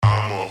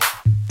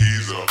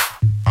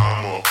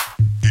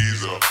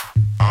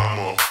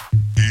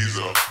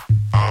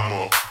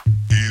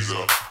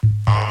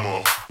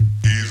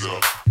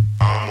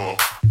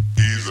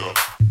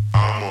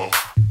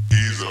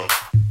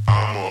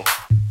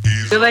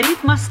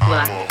Говорит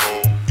Москва.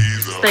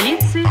 В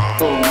столице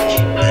полночь.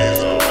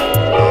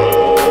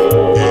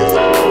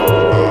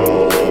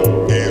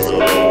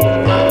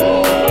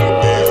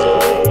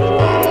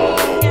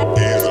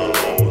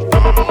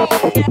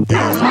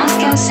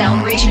 Moscow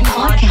Celebration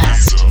Podcast.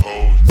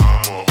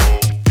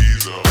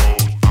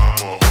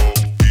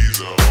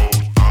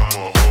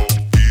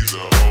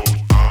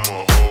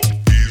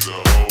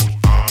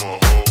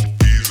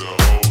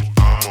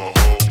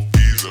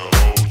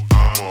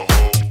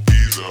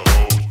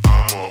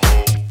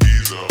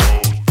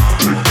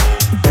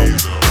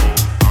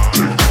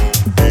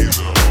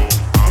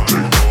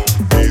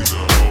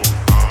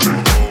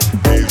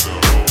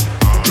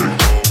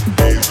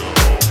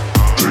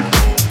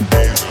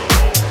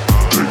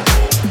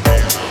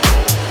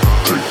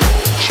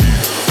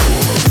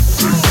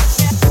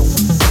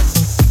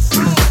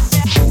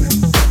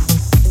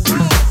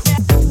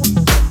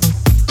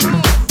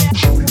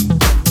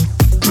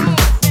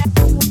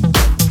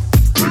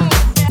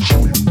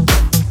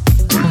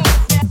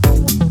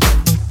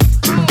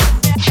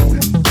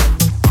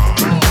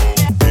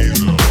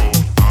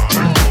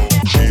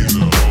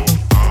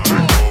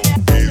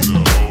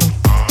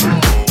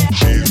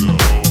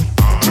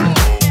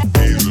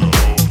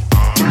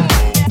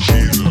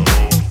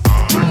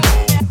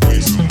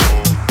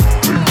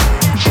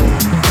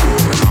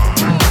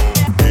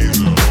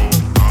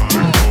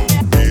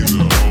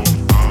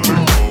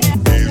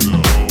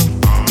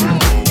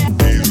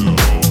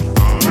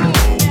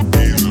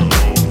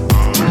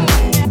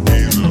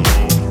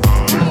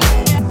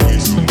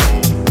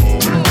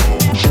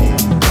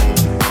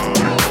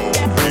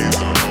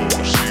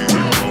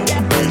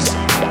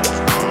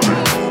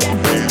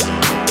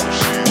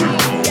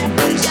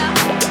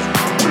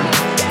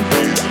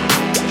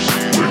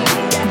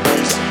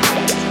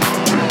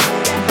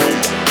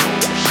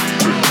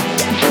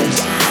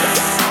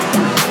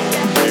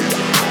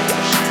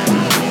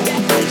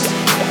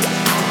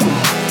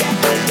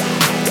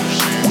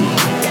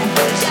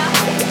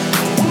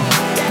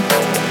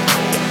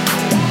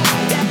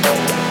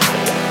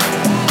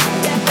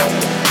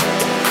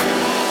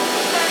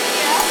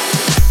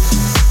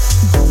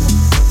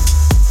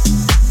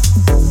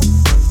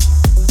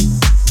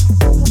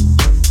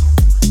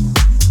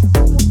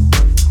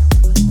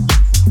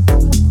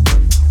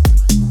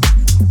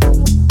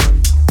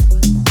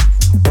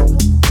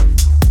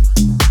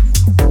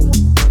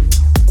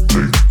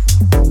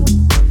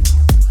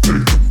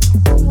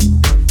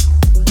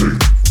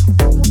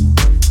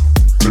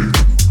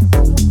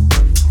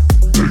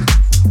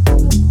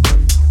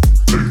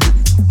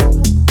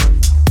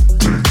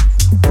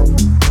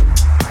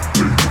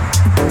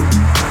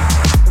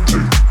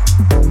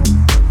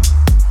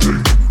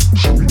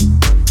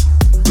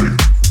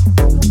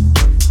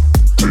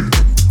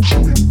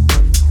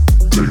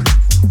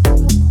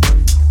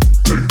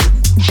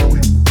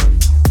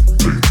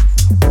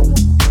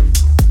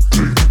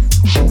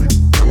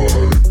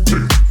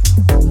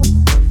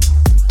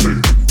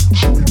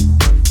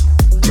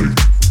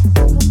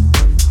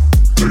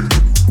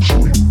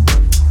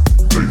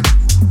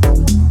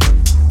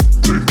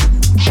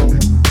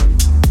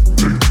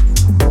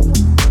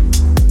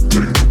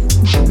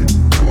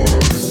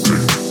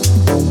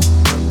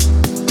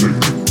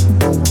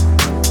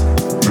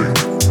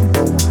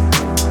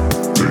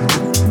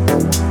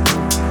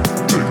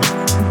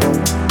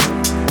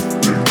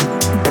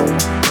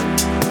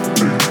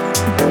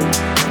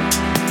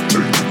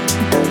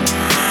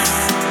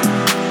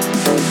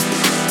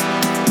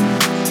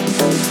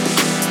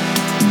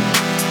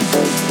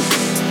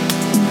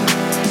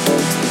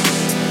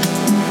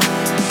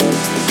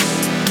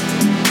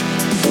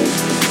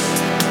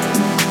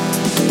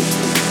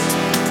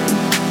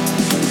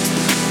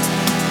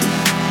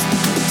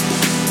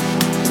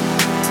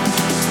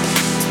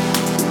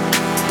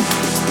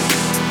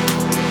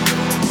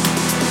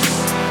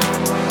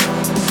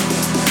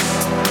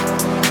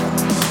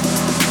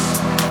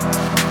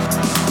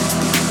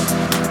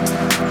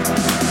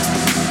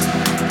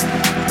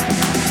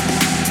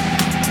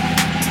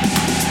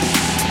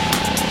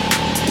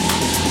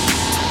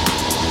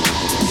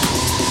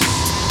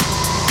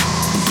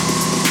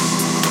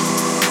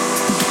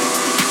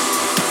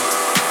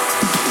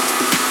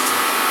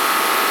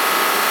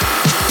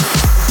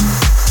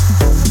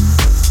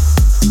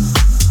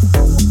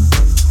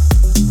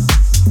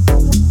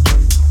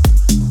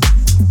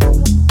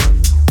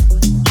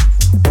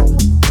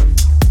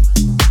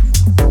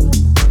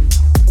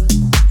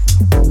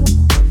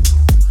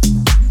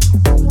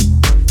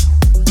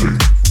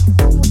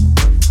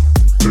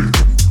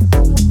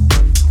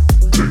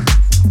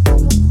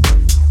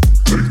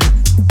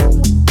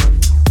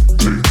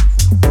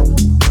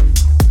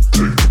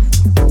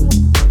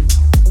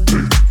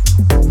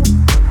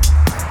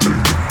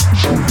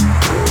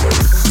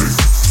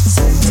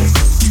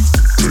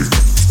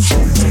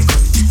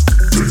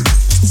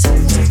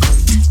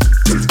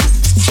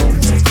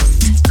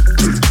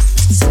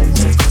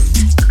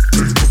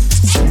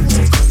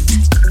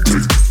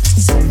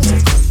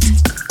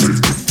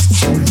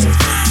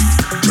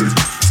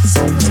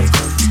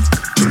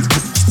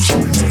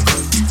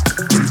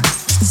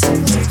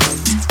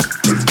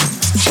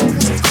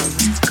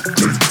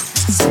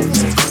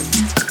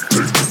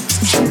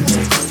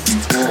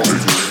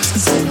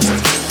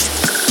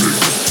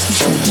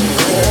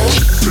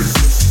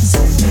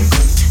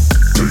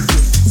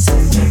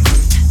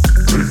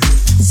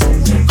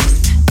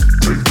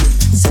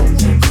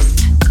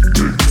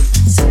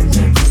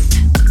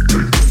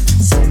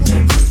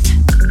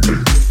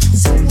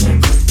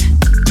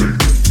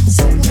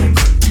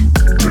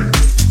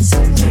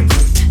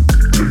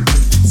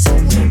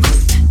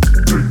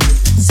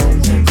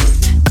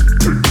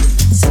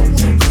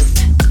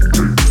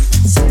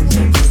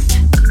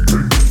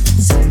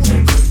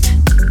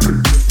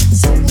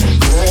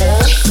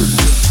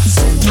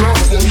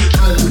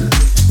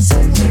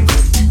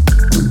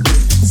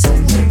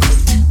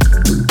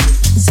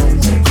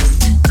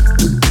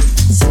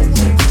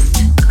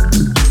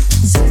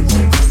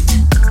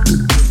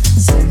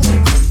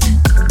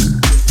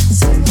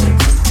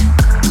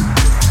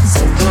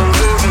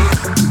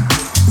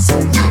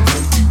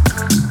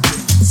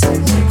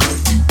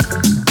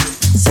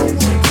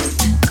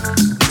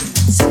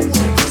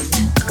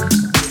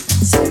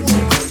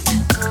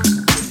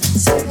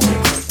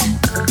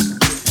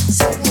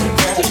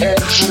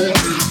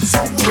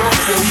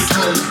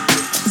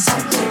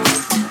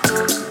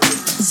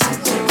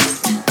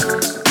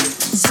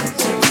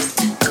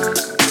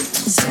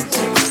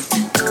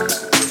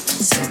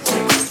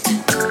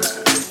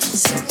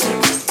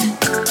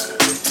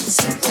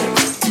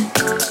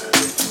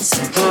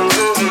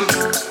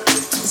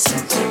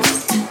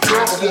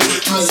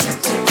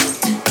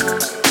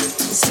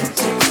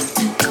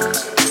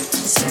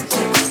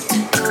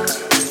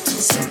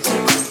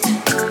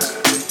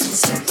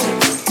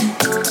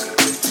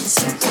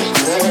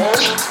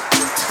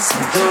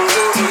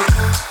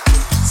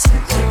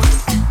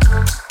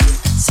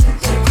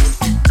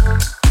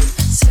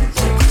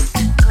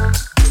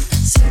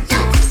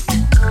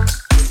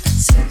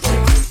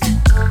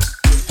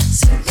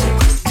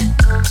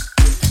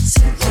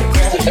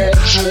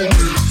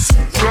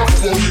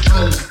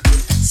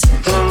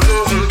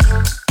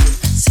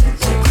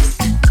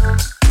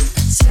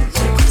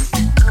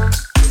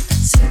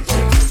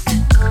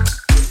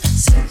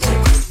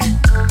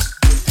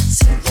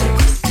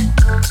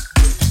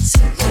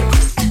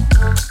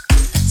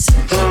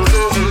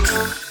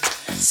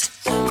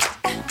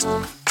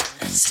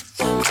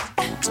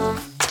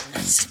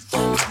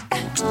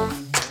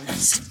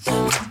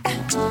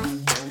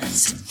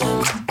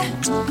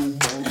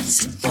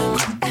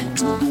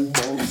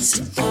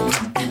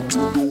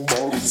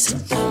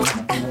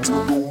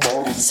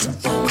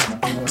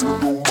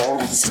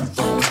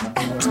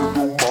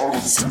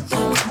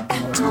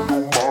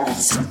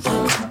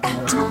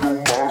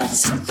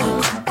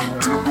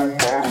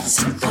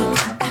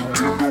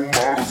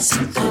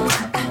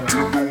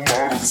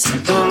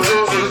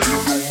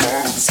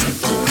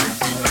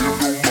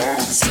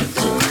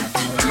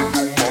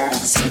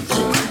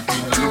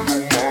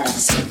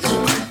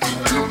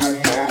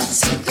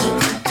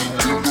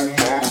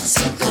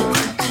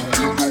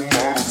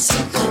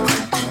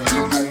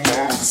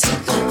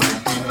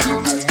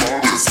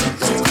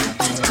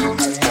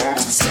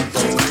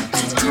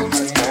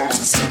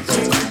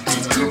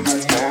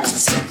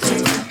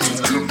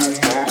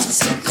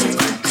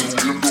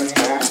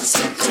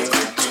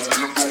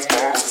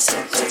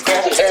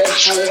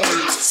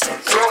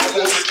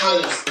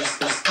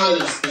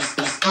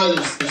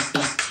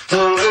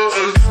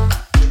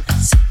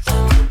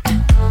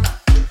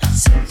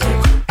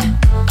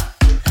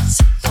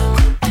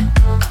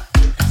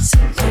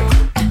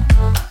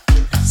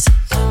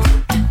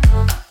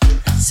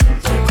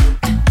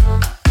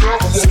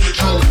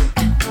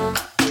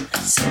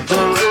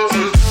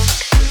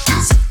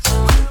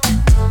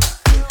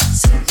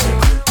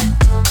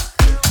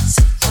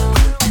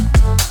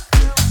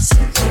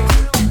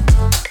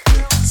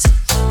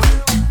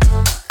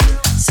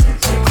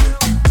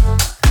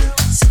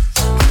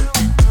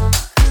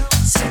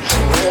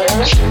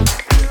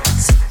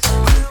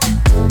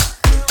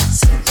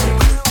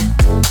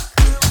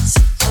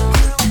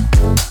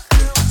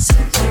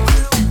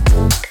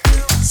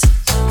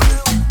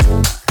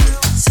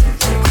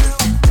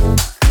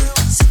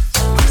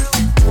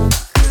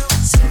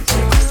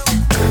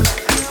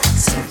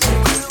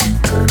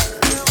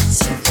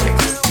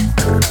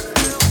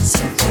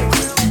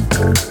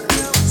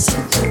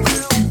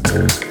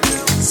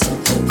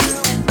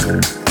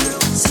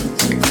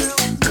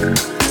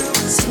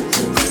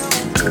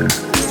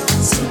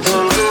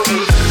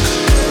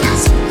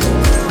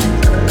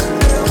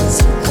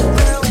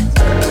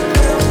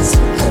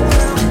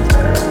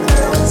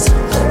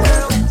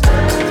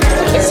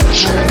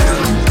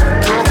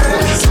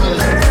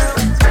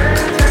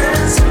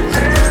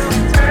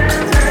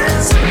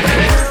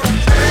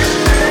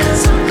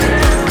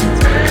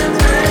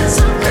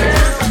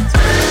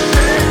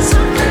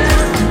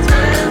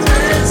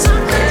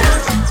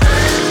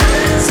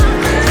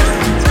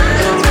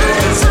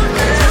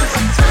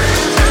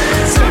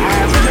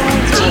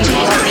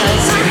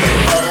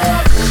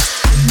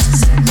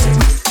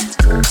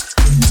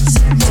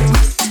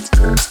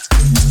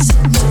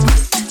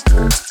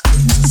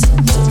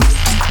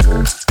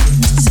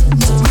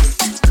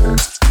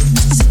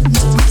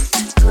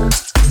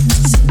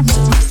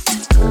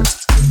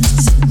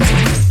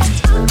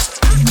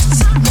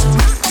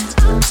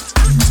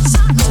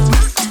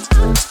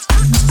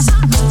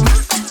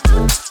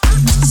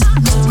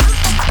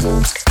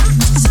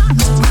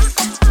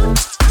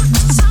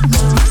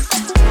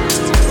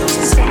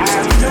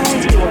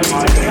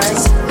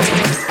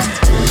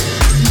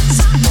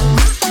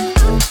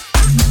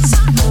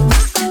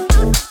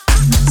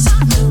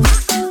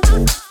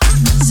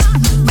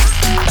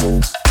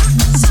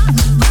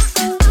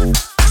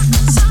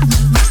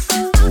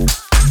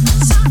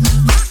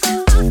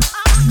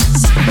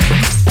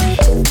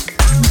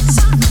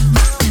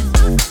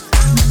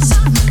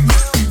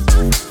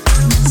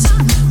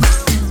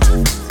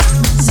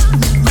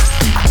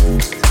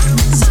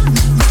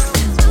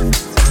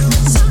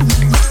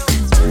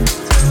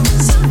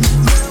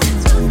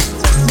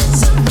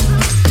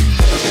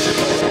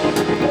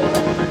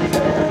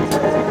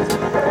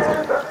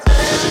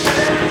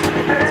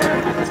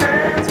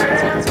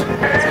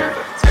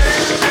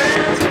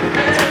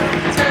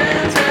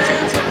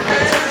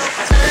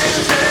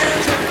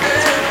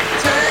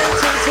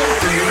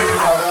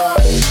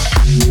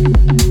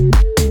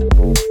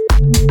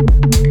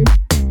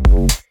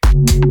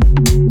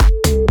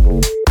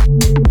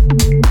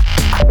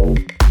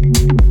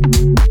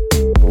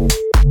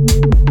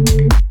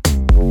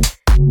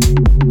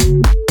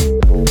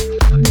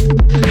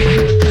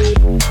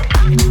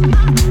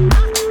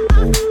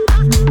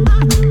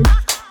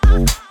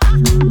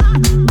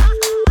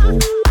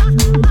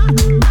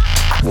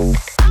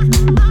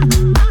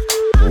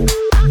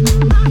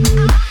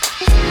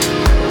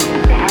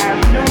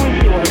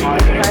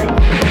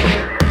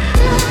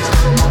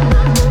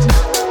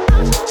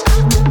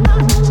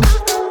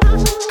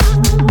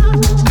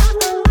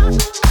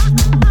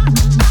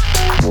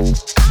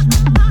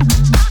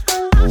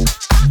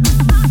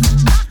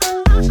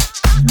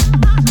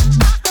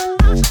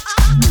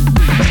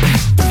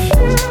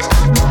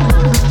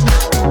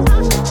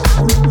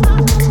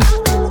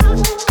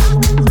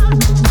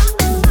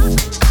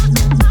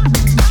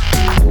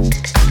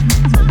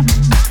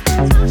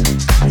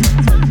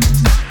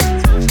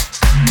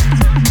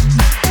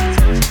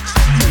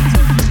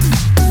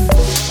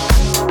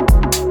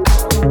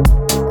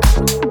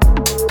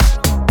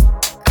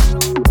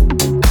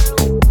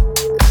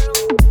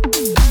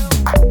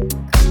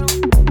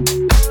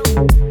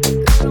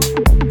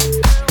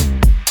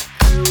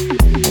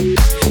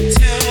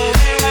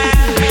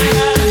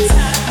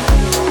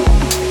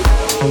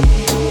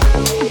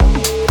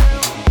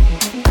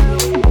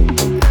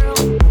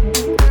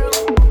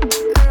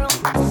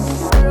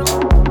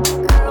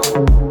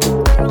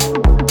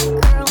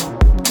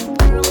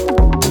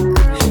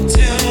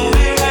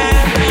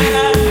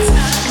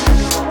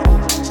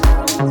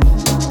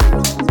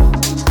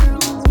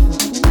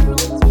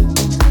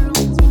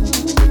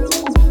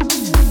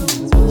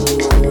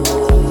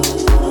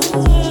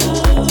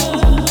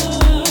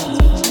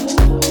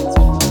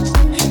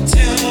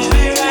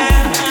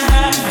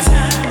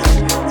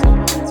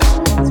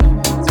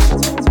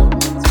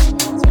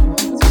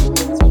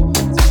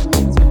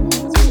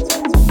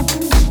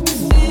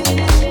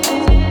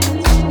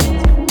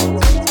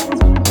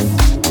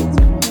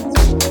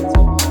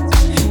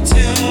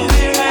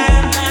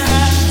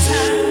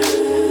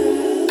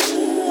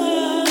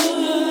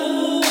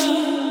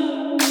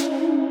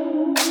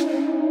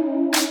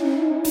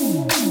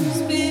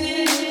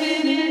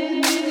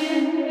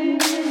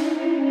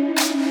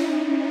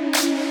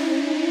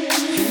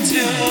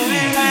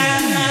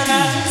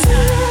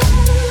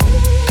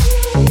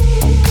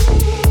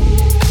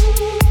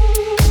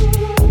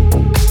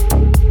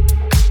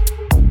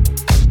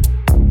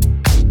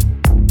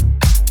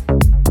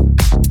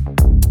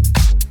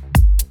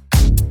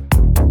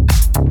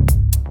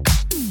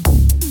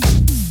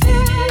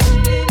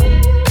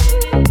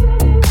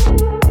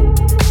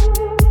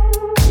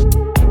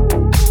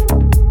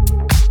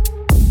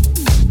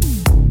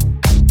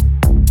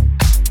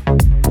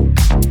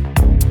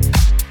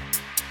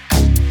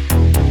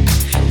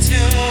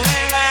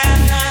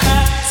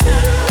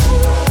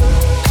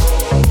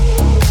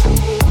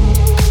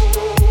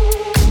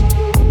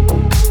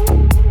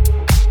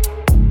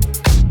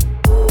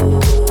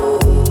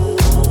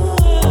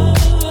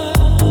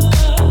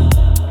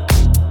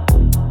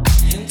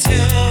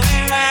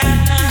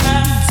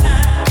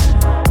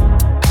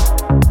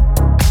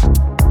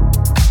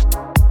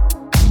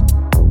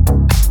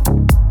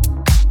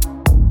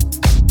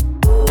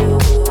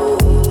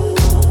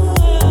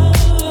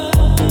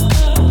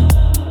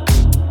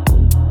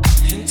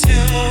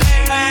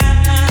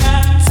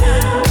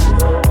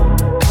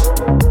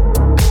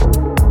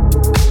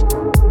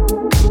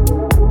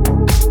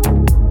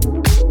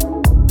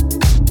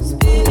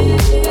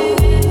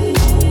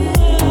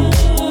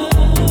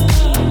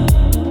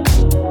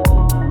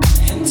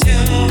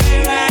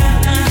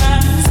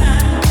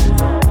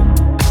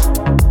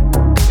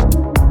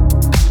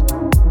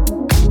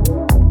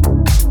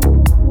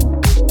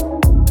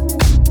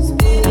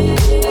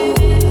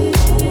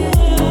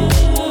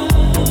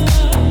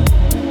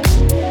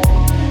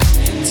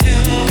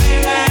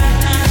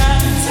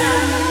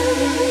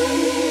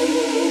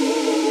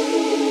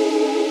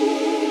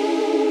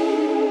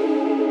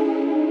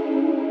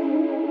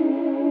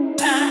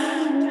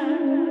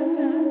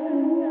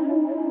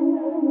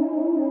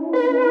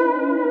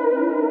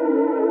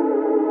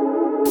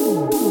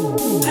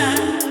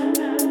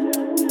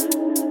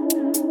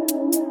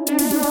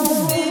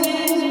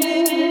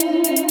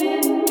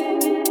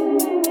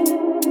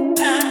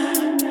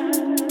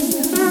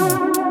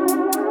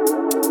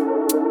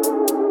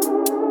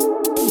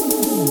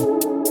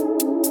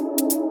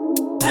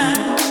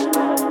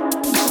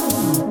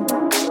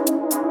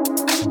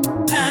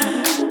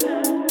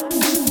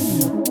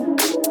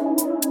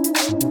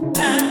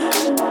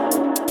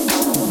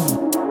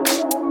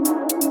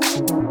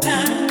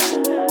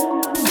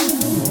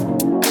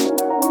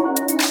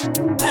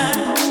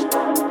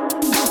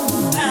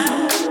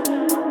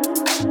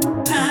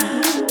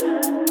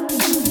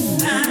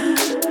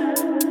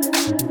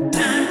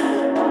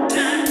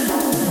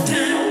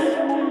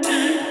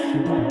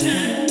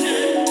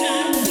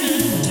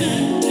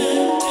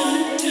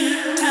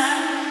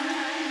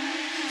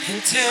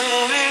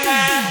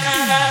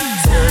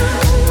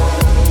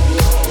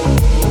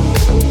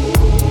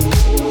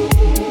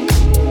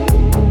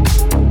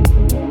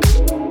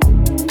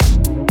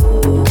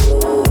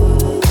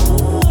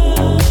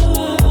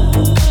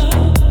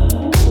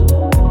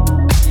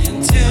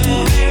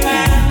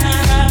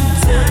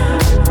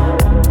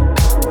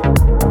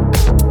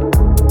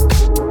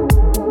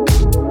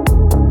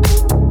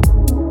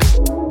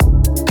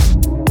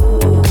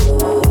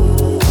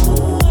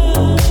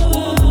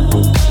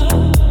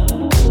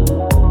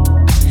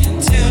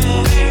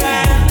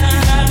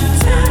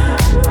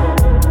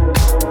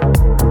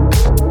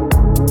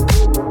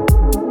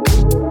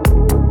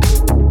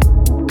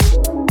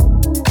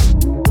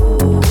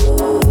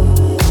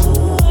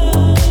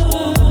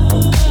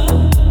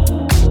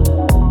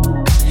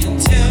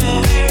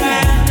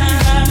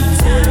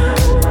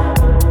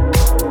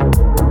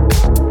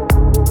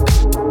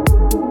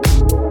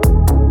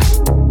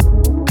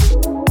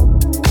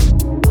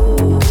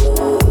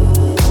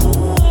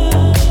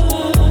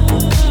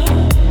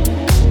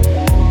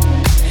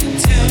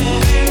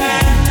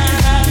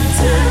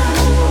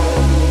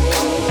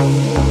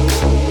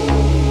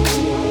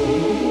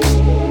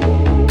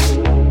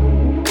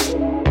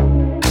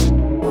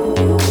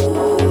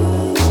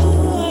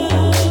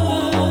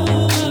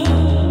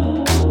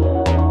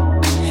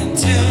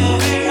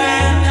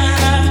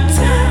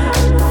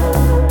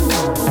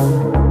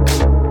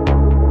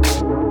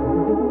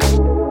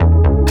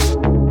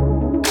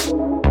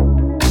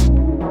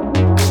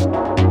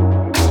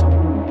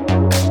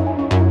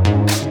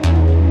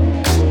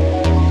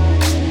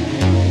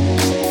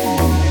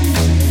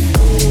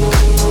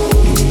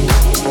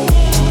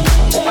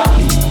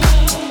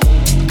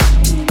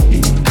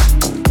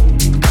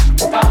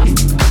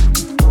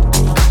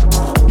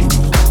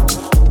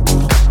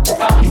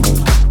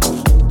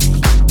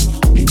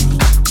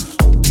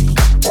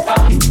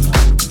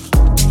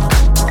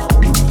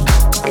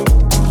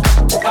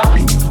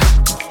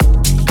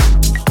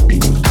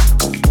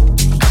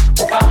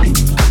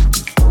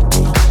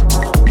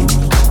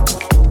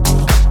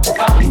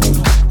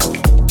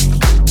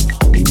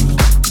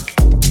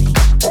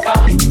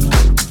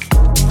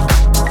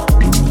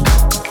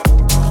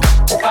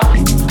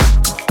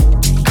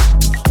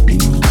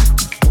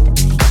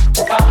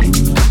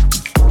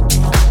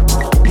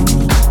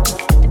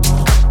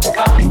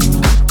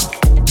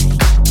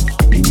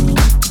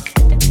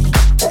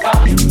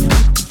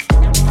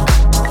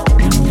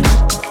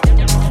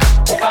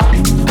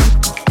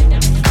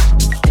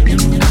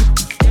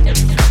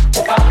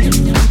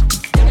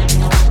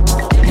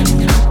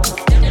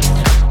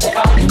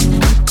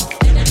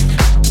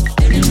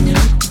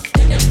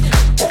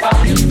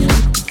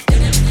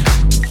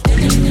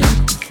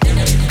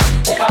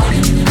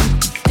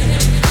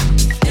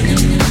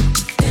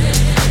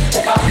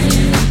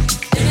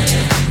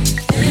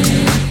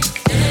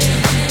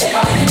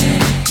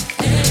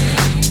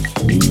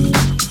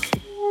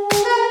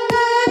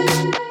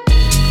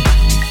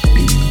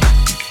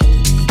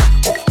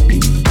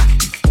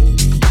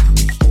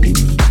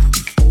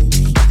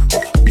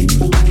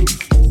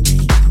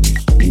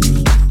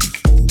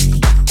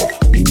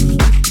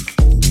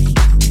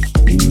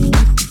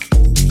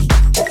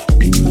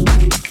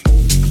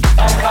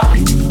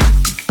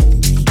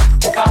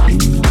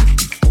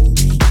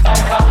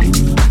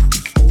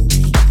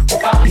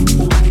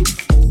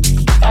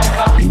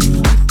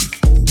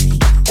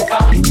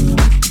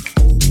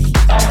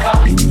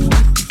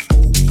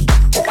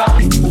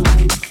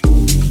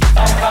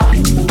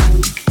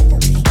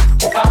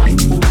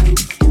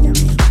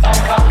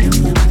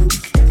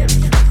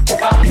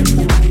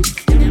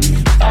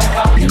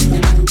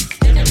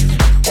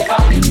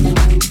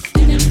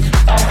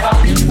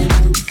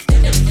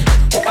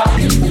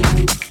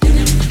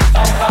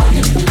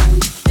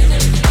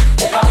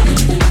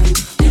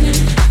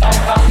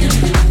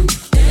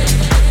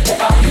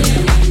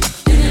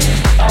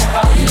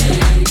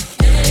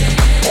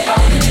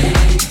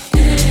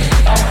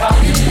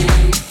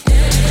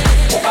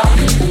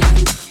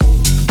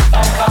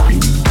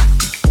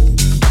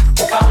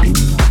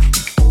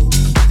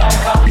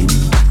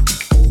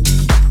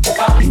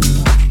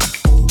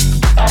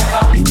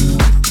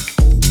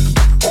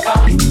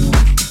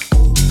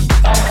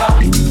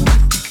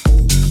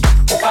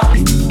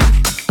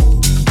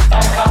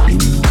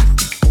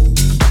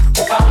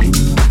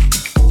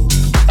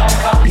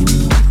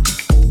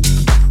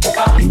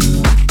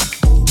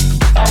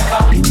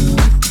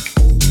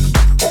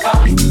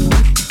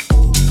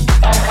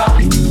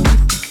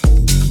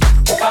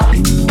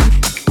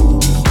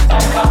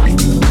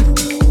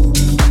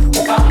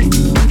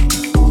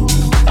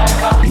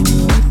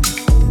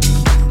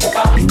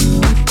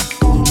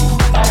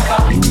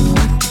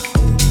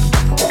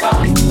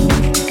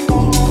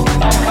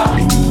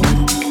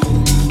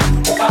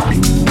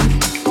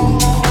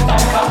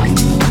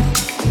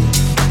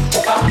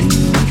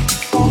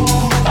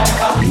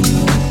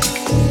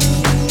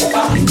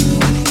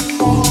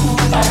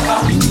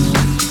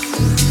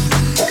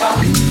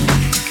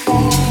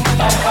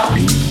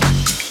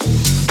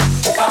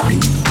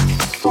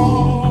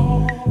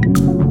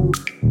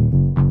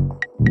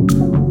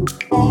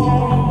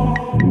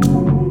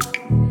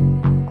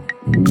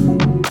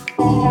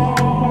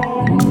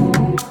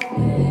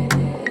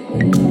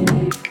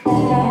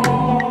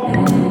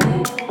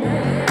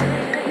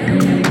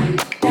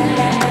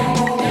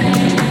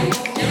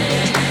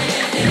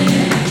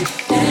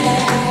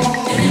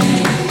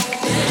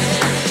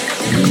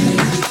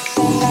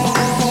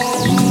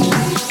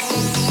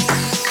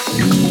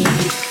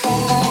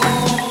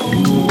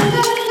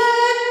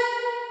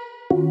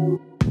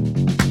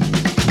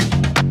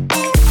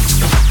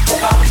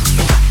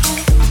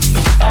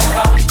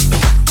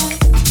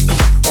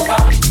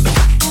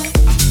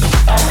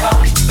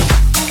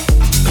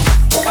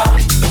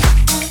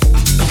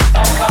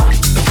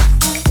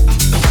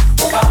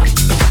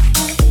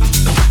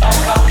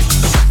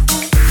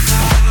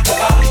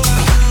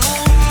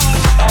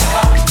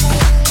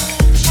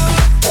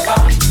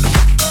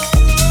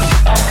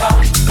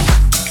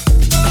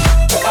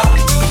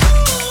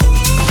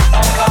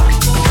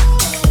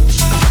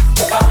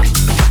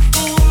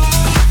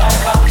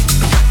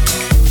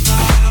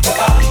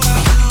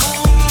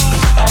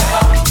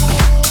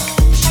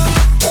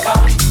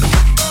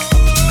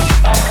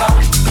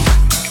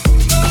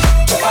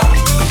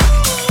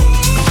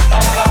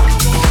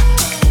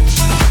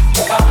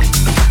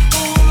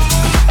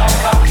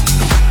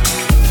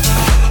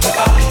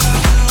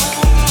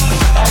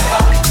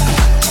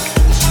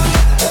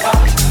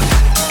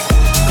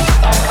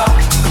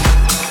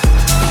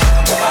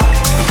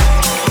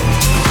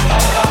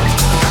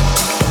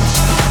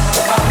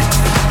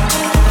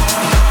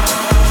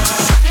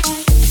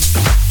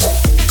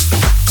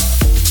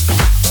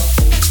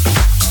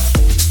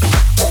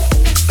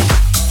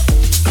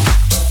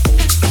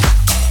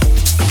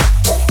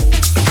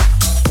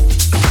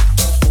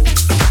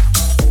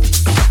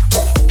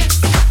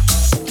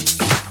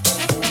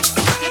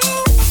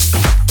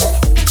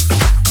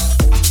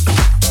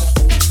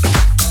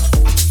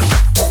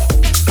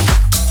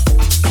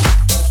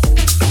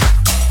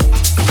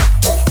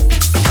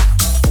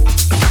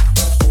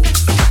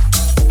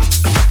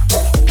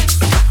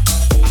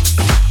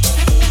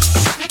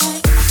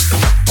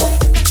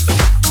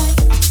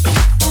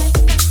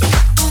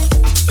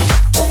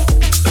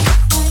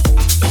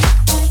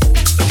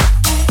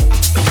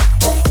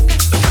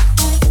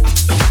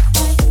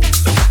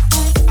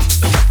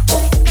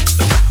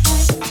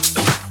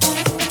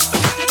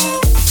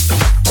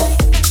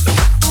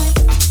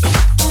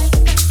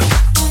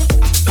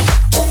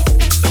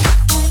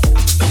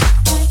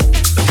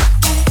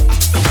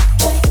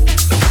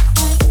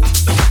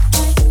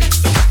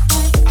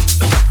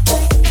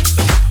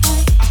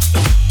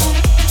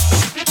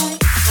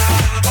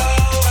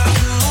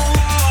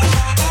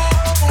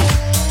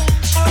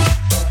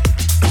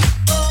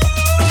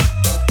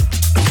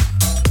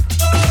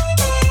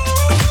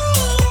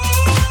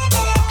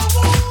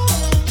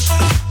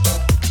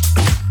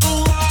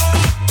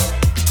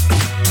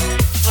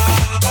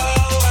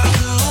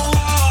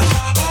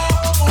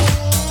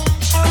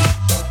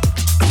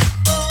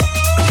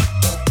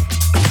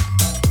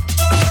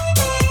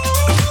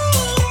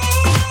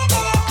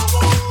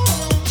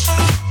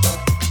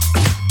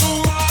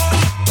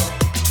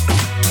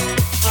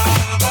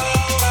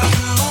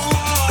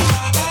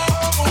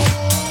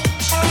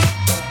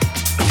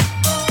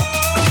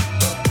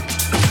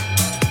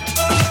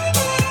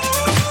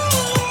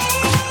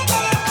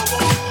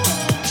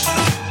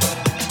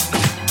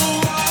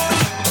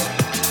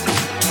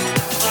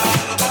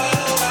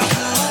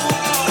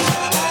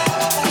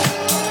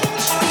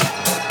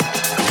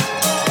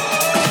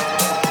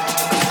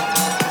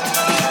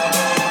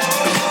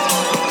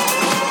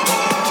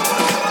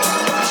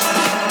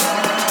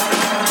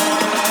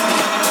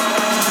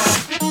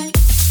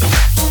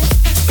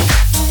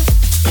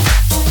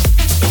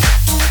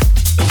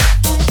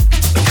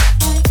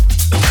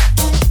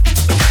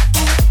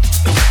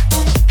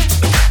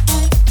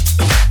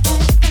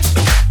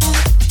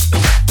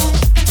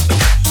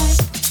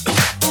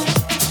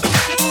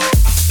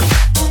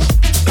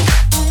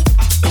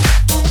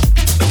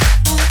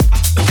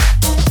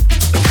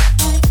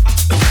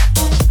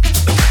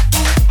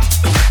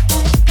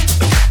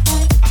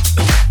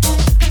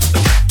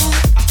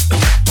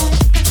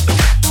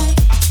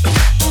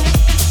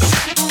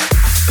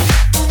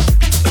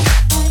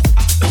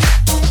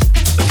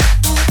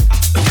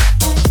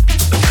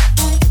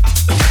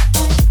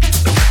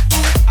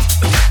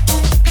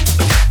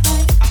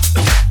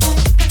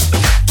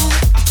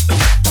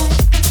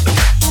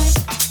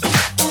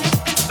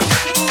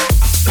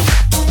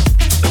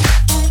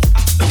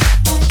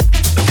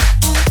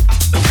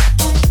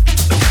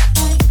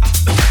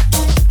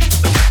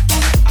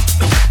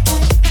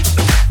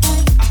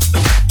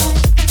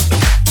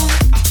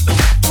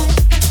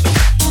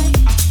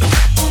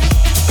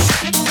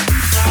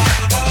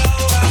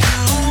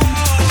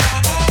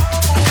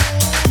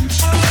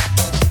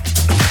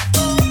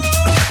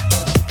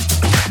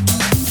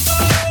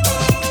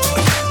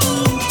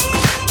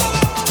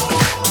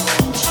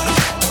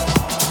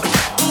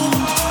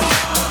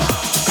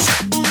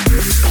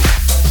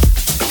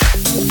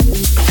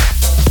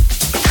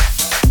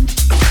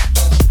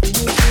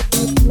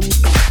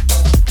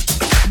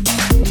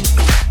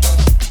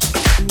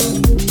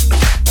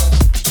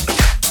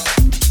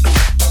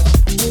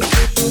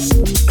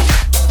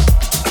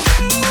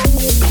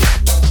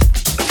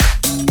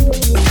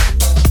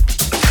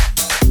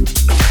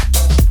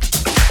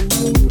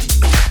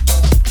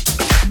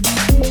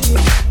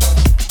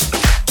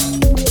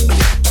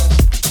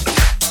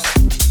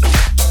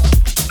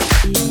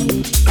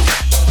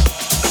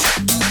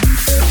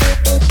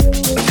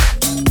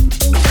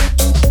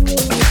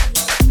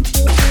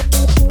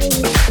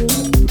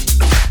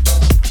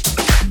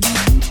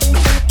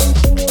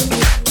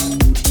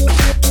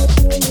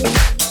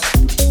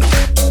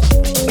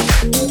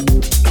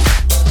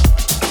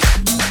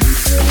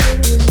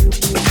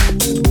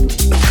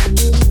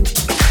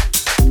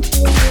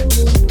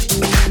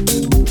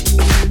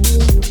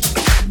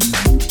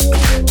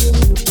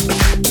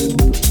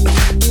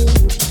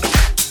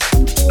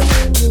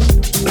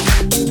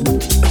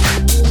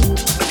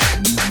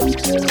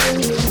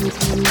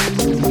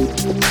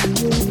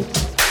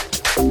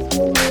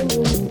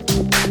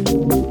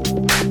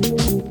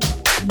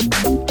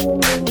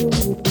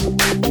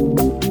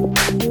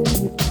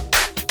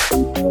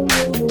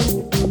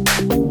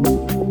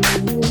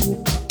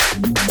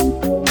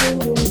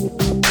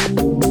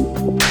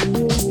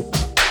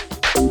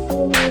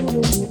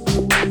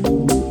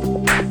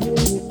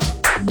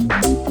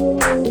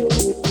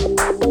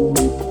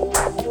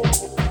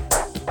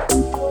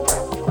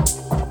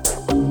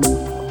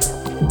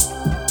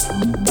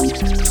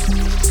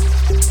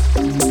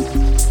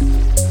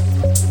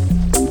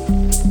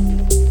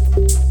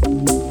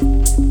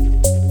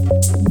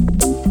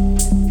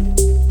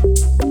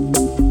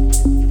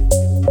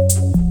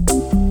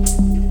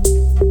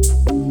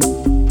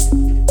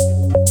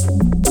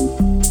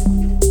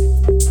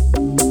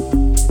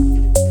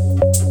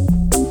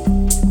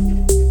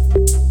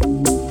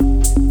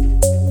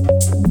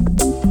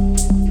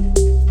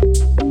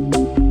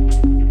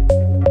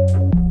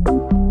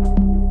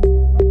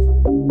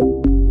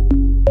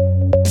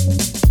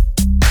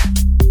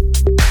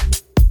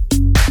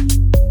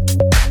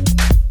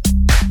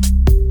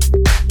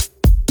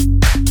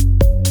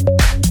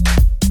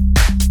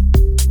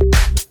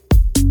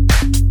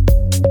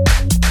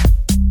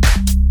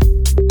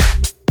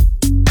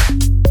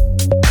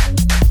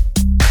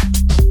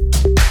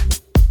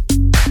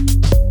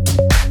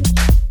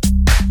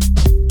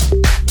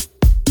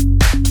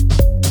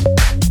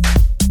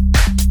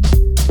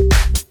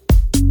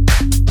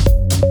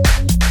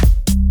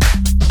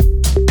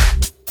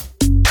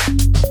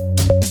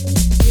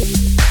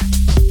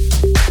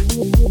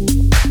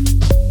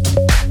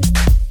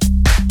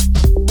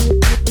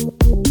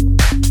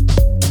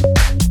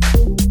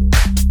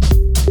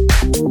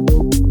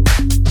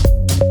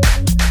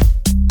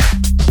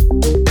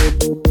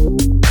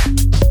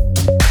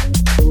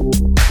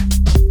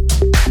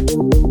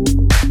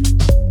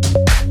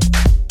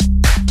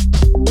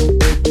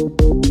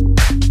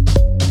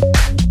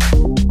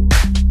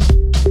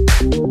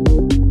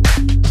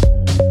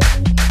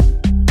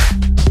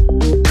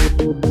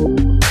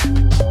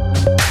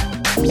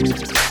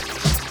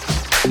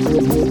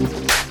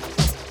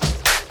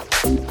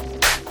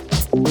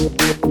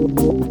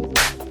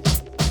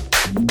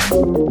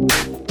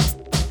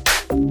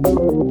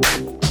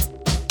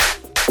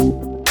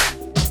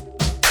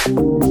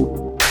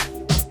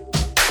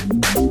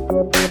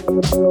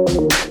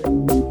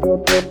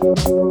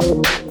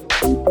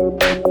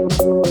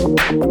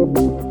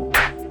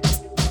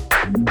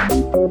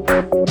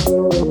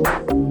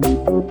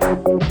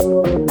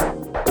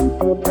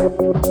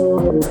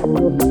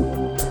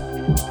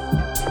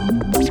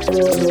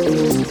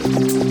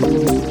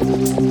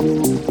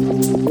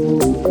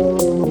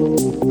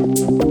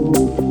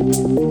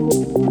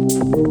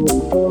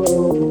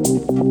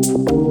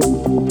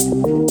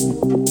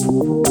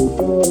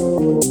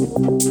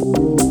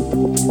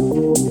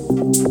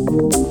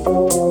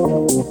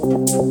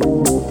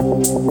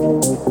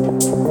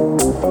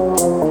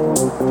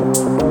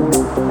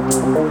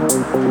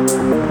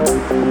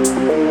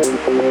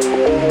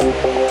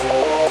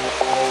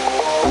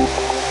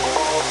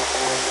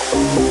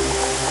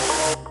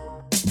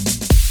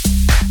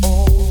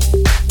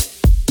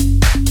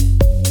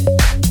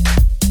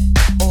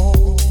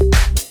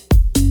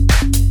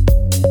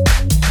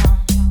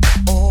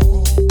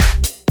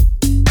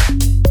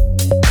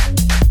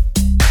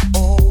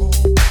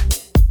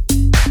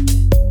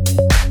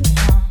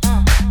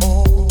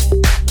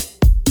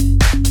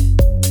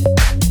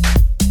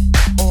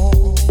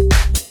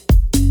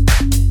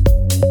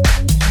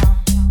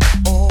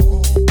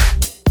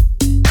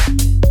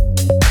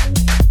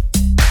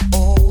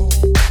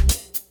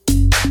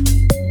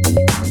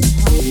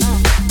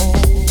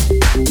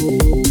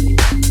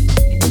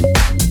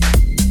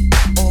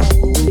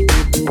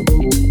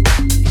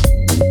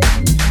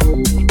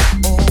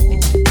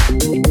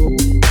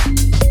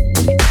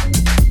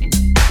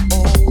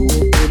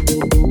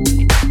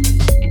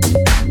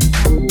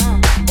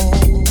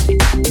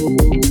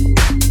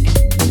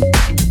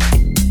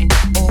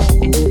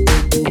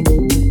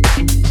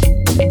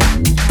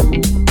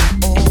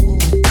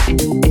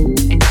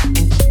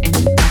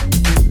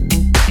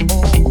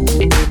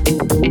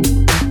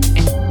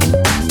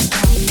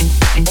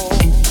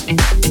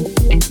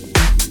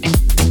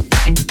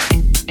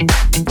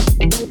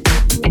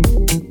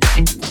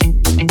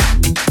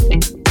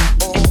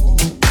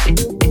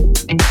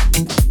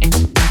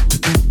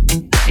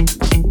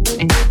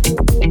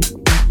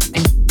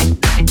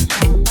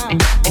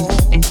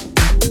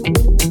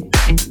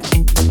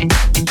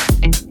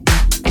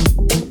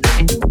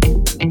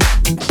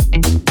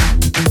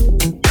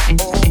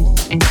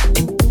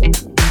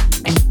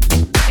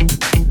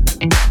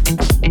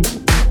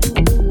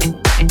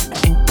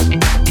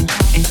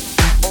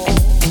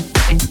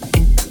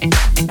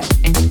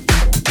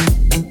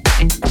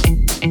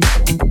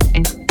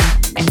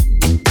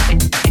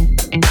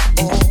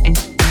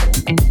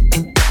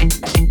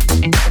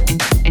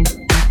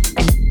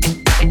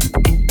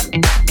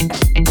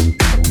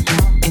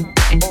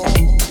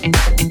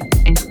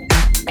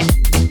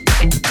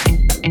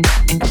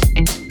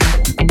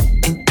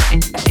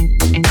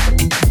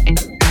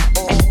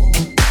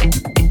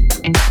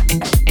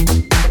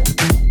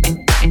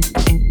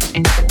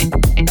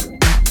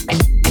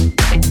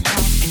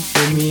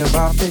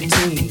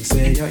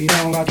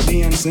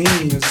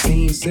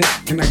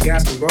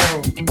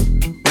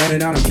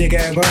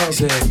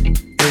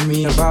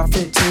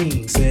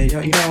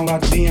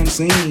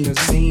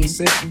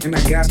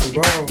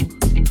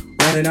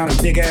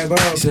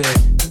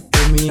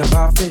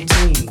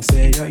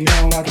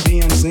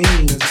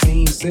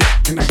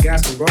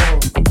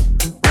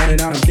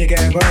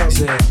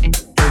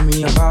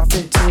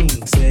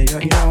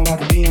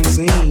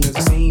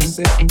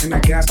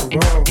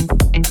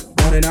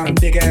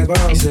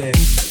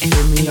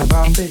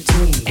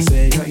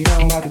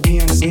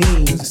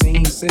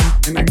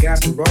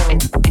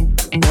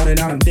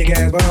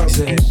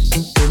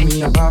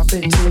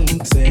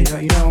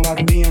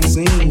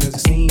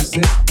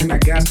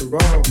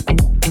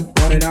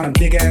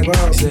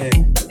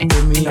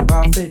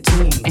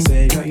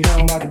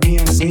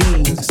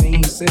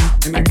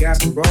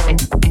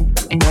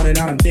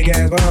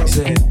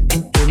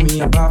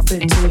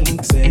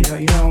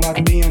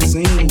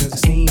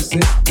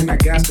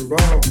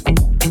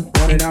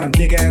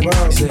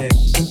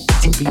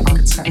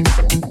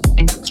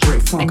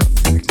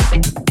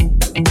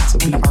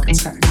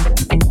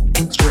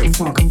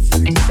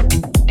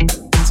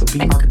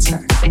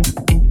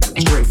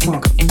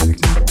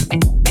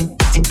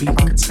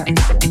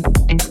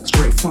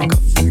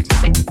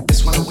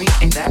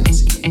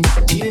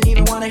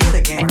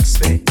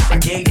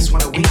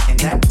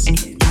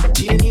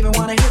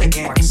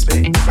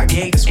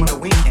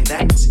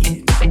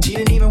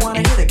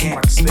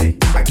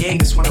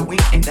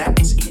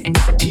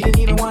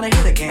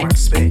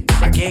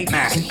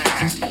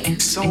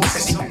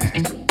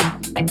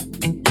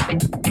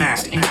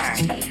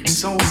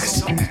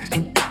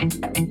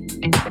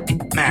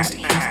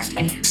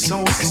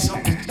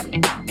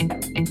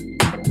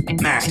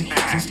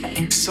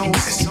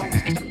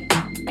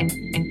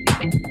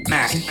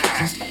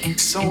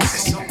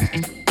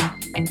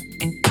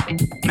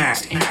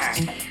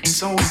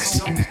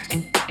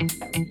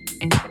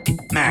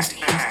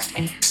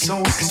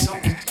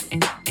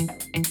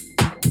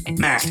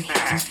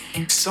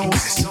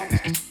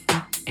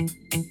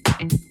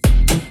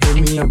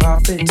 me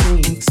about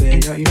 15.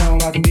 Said, yo, you know I'm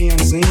about to be on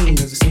the scene.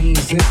 Cause the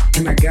scene's sick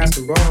and I got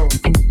to roll.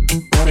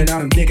 Wanted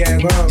on them big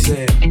ass balls.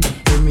 Said,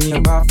 give me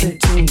about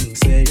 15.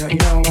 Said, yo, you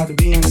know I'm about to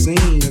be on the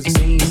scene. Cause the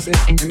scene's sick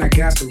and I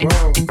got to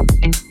roll.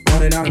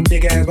 Wanted on them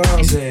big ass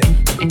balls. Said,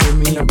 give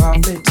me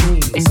about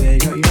 15.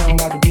 Said, yo, you know I'm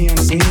about to be on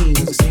the scene.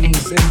 Cause the scene's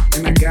sick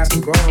and I got to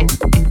roll.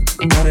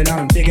 Wanted on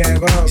them big ass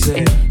balls.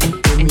 Said,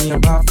 give me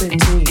about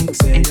 15.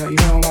 Said, yo, you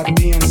know I'm about to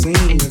be on the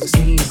scene. Cause the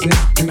scene's sick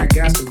and I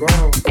got to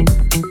roll.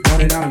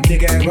 Wanted on them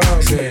big ass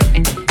balls. Said,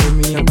 give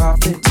me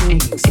about 15.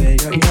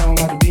 Said, yo, you know I'm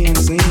about to be on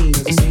the scene.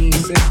 Cause the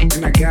scene's sick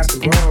and I got to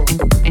roll.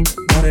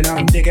 Wanted on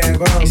them big ass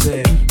balls.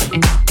 Said,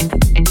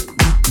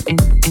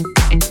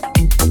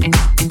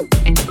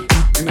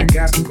 and I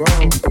got to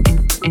roll.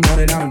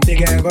 Wanted on them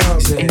big ass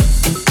balls. Said,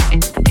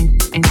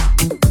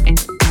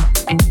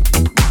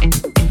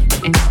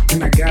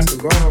 and I got to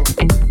roll.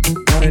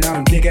 Wanted on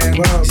them big ass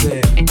balls.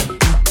 Said,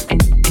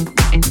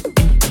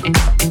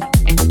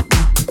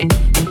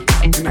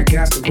 and I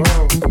got to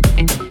roll.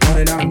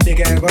 Wanted on them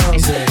big ass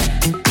balls. Said,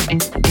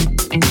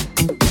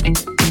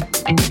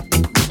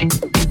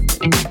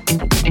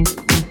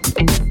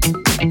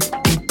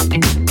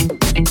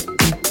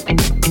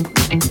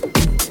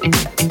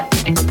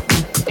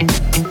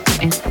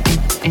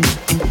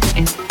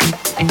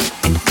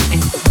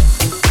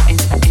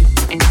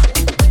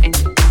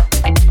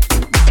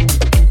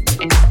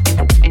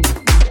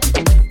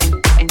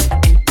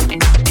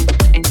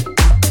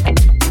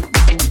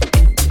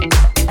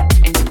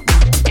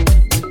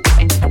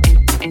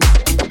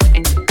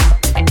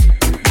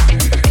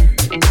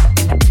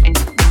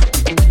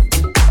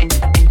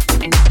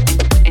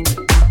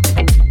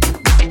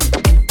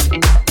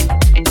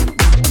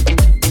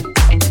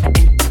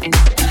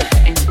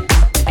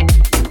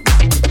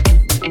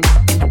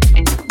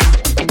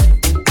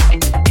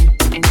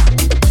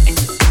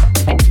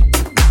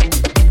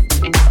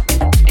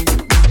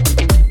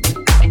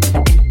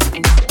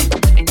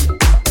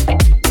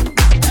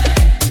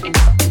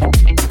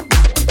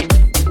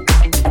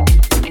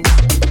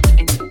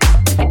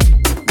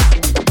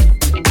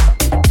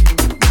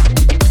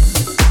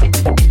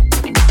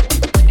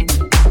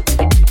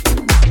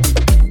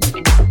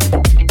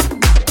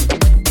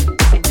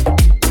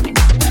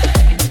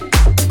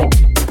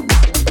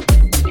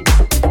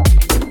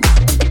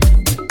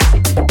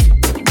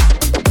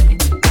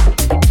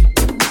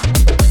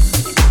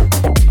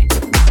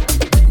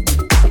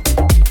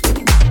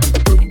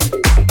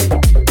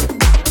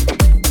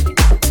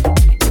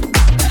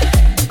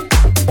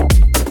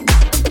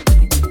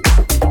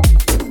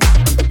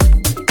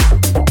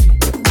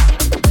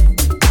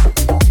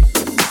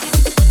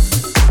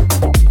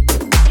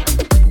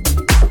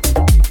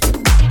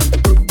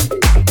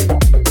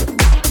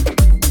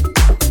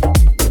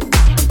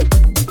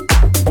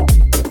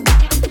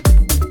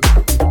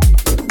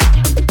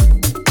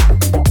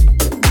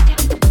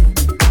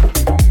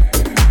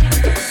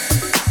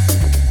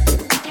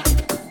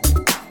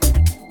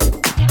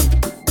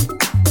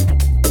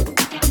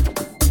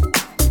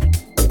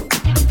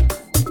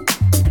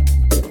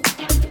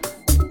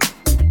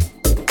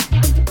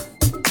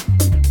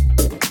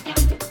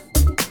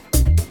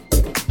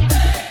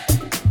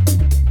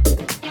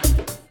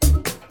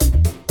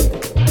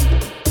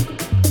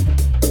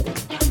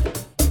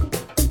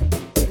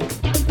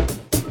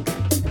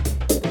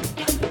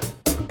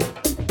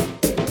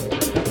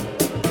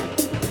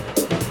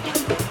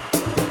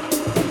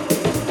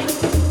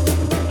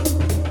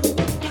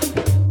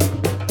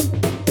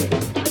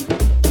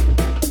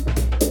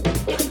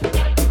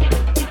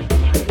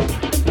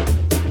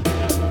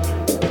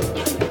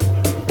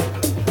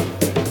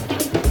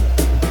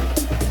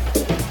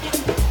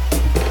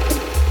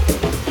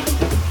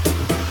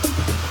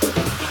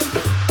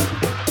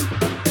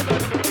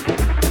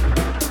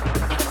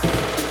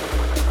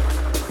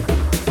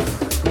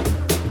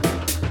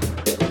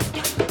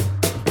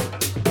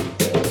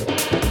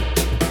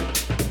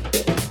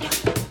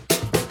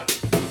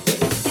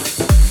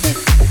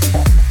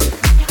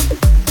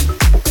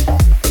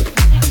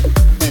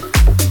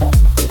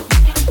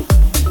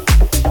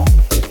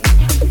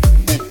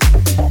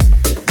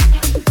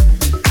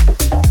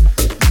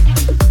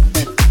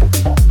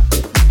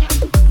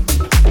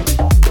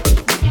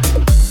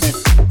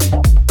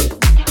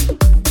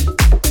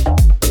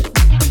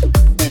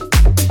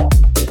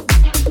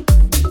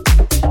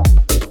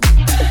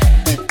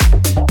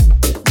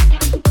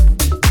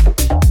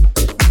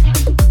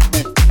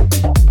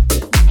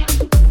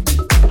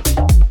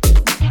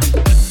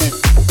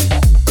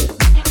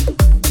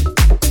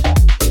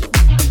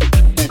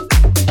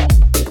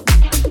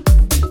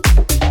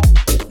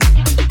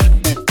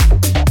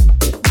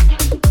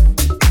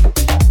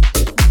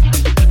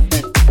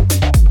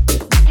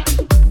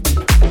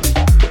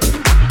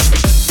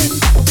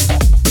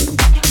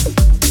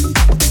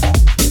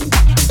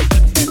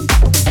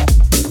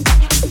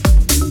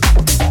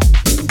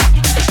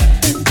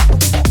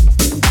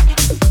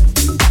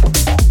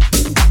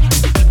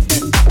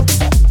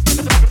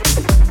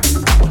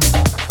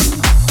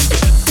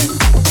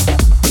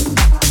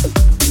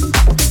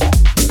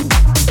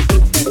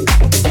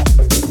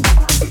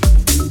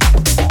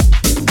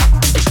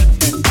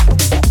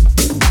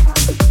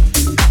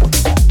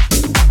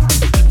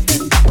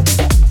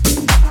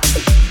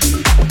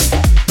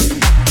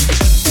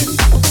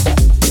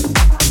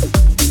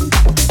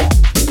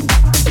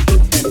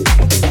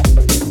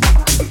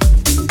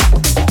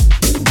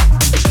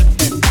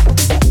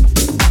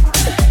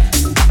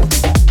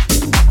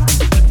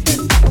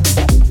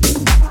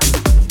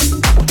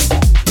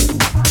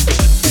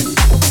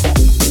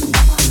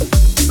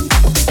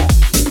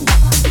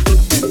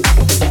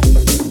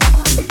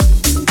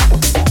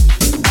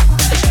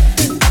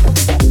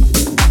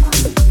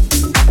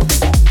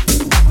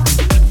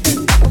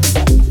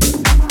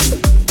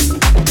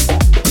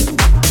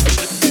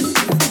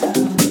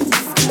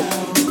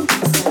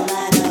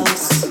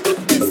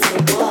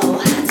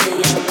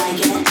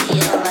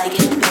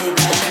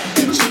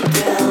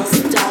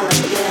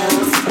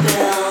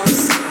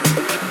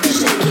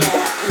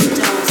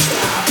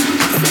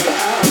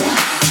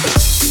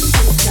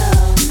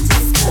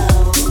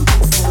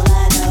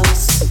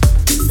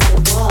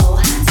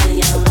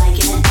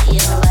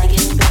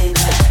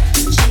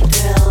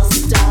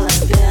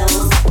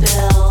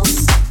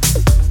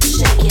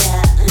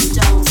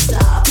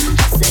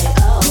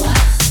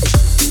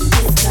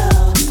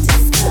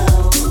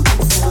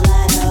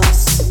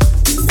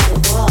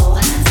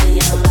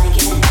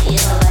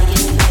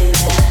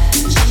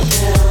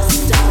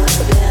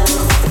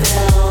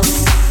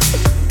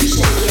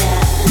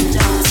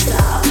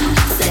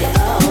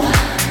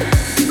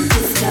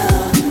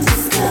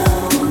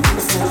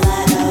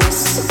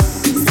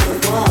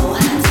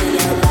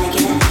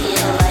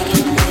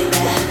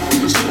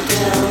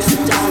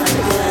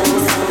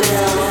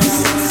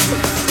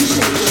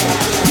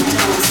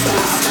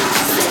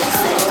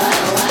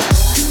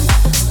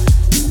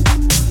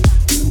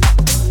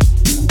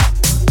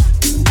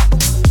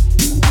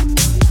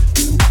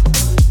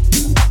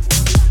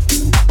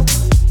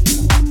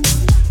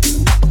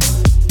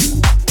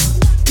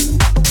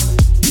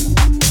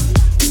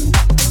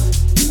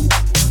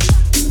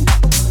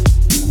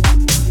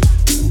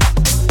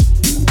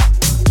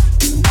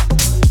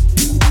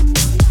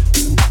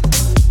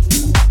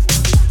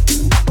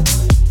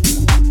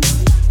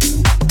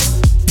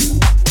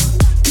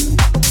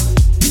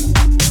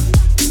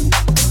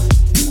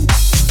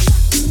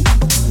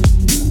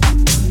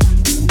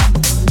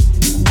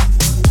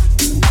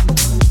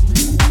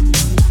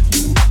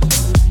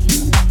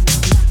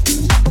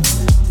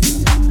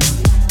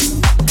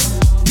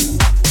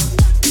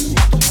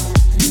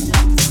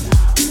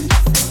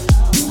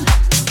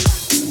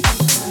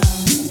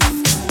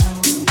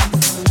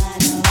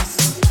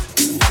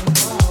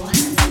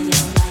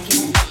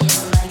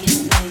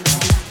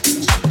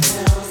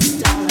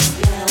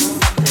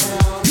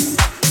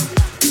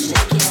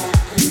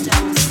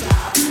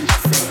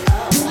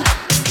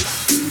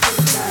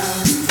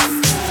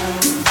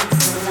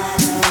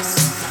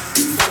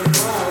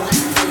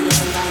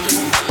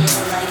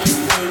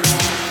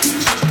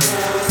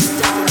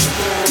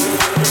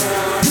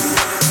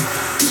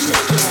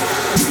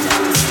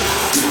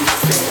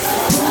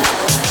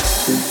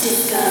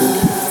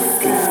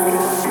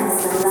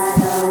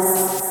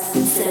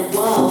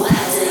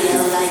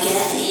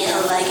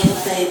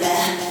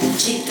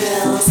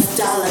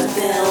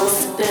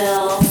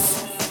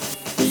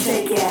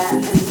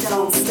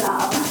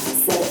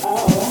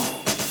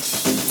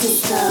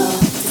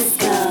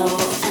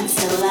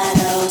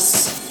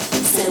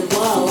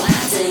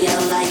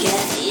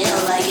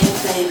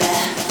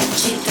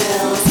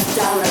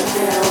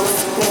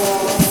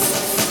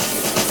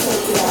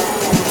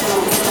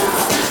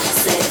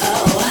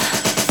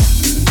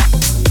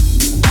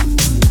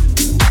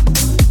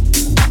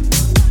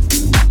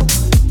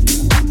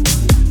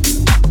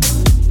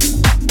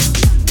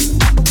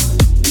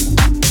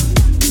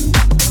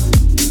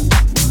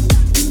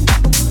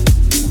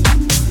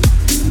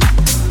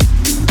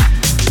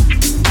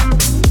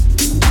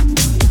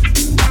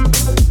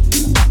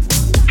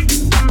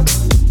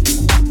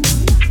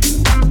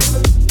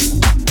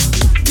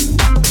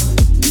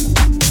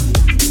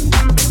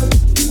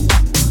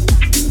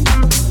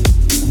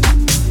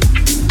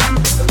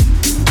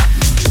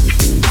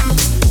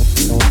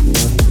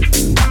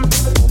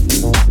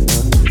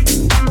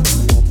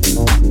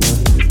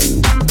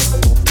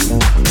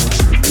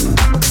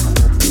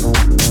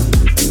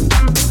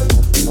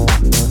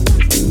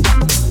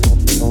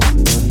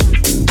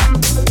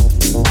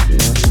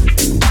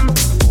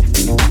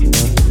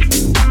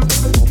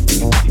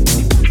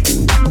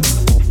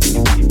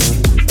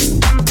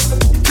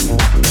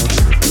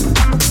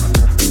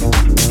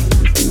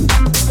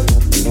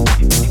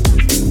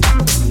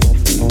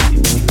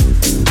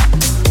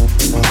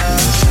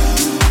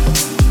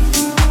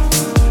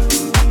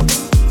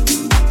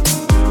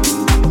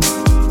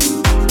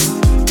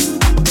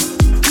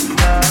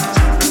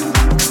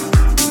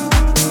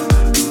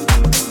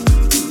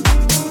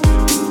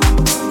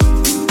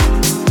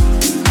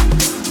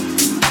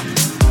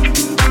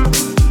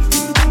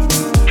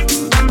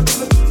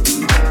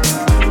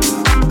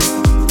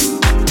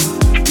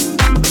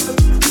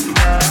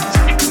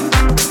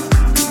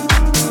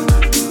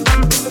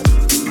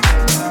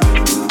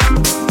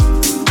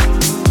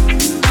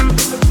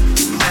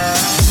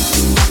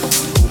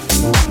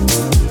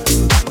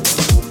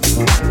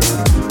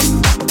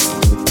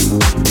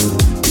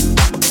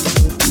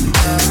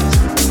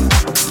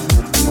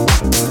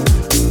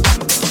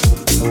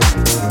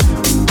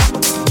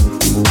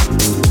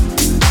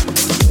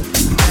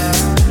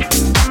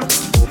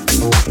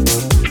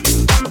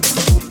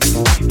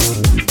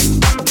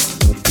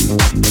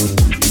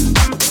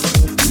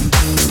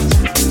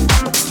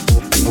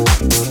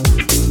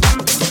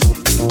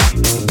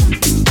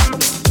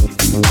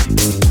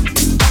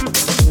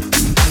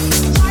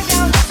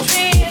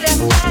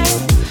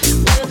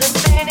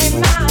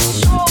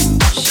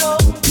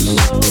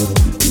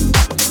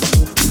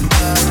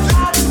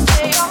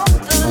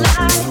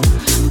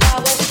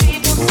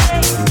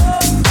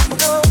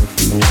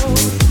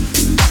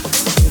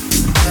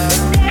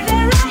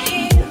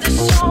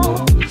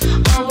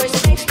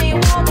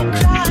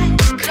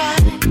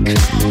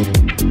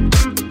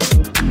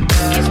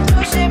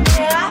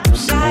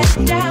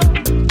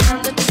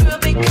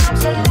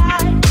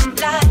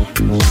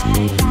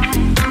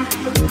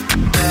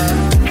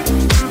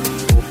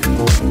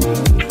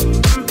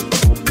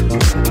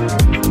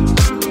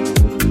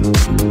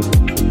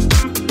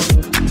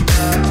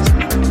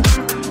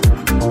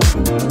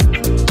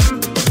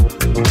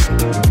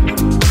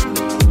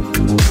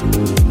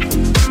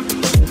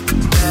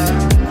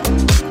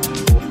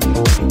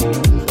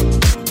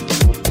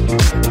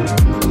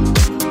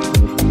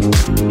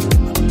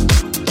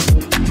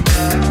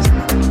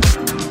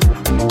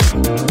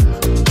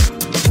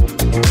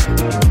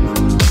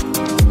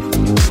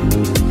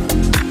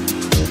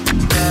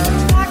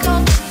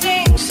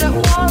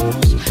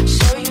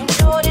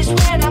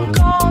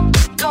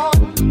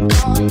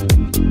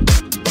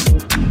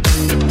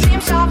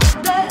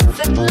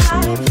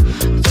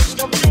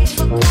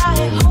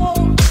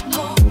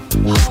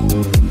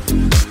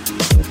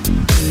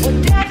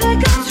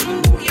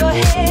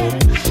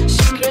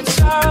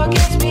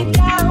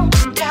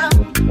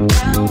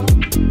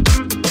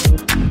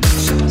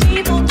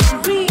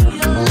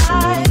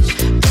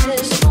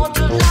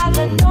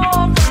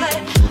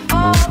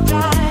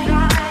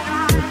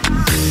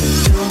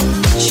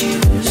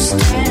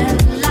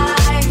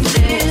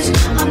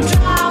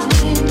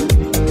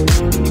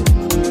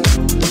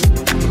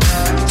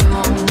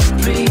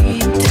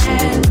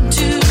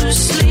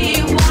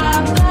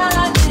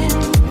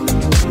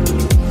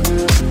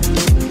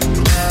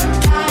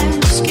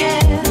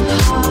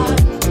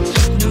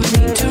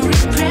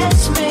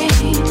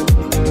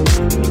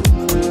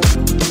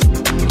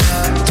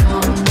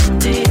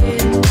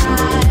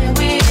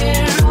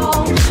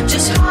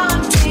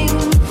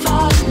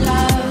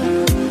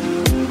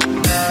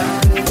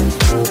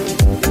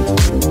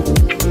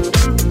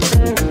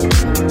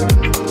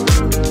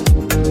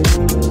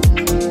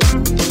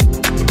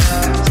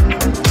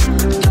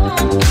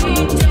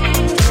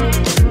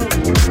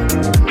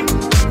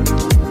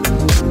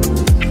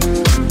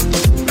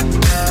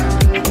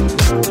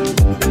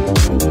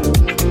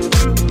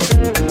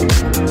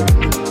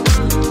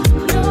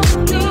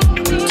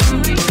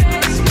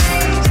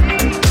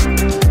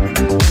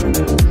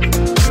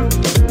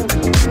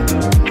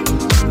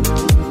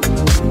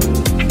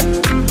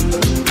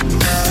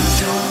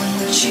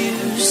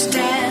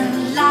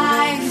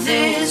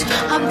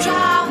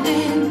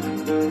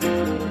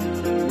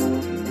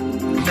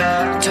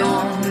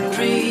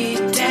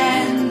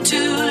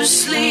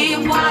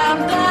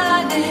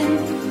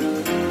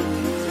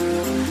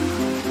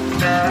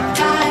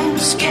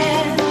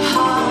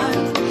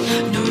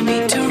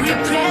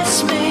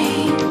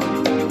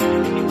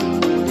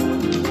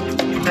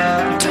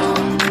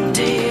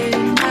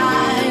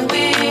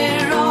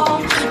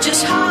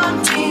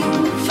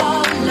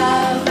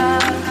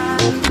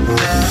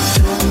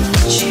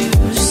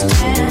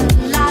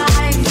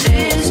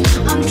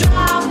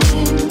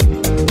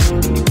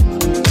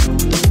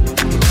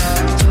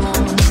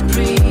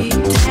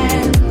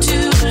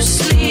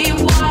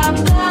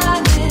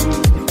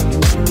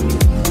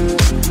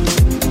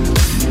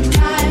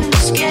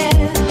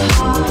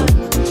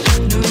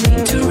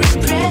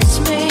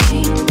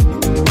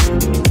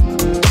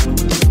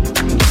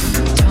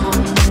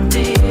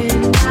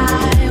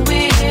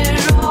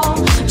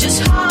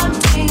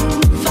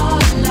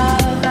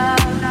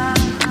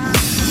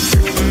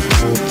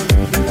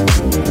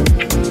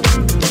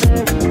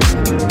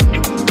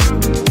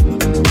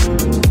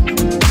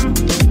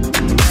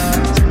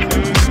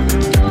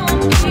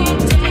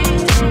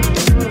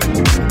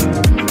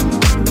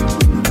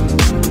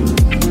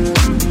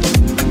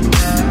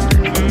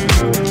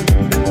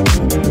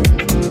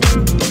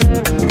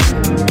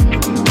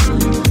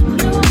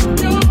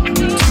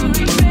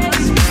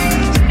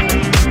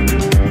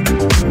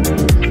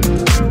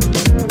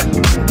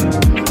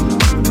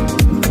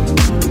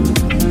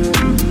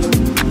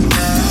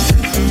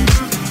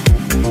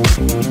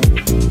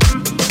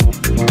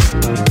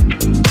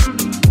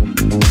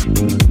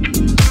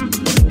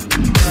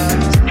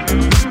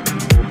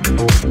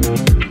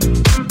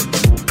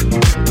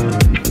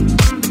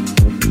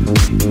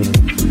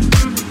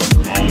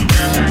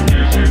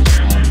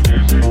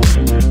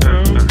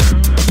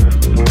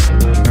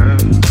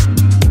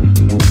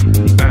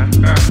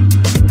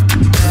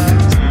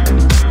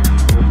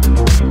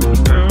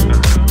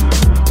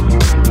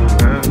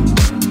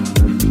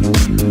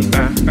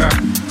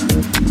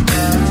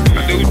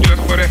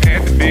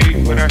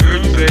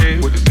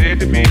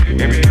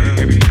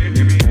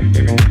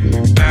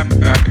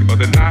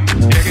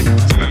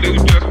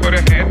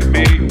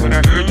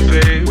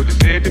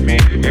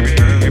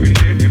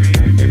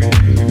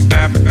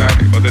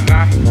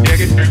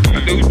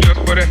 I knew just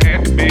what it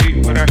had to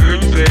be when I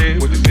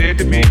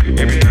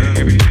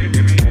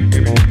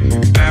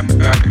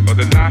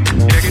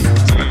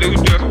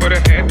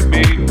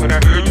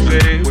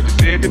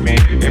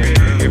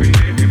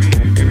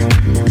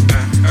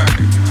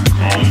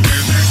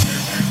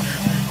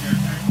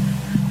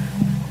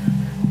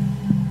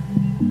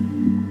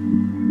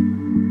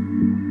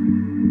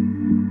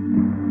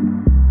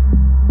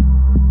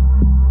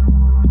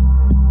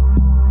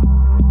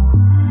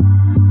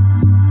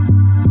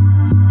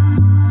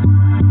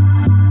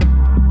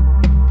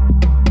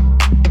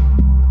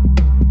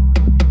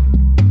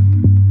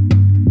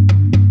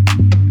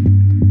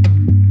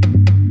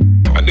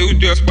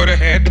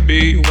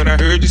be when I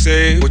heard you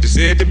say what you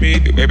said to me.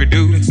 Baby,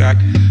 do inside.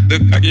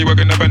 Look like you're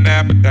working up an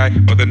appetite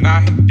for the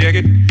night. Yeah,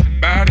 get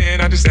by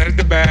then I just sat at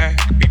the back,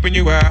 peeping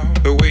you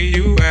out the way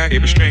you act.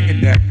 Every string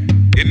and that.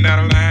 Getting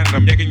out of line,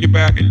 I'm yanking you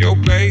back in your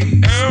place.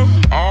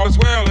 All is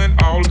well and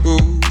all is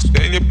good.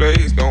 Stay in your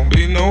place, don't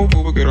be no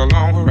fool, but get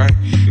along alright.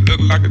 You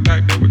look like the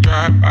type that would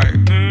try to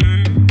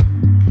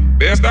fight.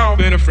 Best off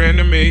being a friend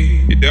to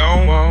me. You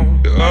don't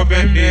want the up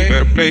and me,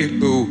 better play it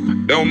cool.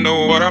 Don't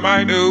know what I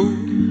might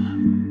do.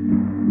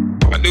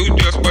 I knew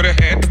just what it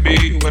had to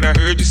be when I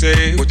heard you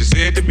say what you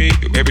said to me.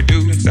 Baby, do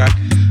inside.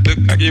 Look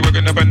like you're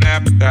working up an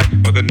appetite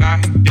for the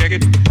night. Yeah,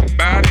 get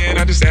by then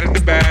I just sat at the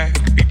back,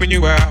 peeping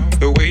you out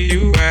the way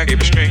you act.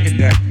 Every string and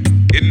that.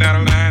 Getting out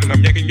of line and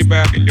I'm yanking you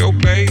back in your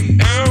place.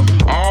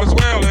 All is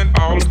well and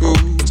all is good.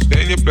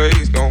 Stay in your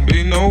place, don't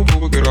be no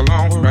fool, but get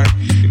along alright.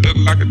 You look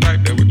like the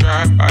type that would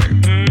try to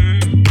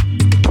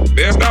fight.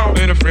 Best off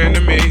being a friend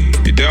to me.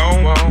 You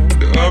don't want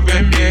the up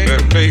and me,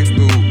 better play it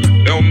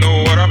cool. Don't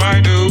know what I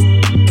might do.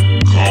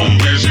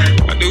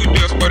 I knew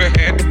just what it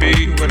had to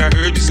be when I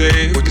heard you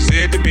say what you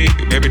said to me.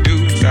 Baby,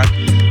 do inside.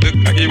 Look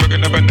like you're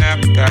working up an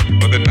appetite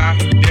for the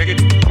night. Yeah, get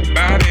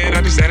by then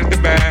I just sat at the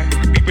back,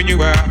 peeping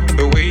you out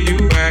the way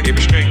you act.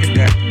 Every string and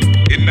that.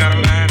 Getting out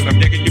of line, I'm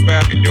yanking you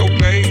back in your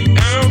place.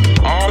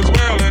 All is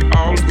well and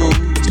all is good.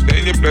 Stay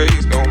in your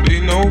place, don't be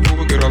no fool,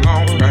 but get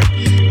along alright.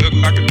 You look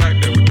like the type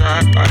that would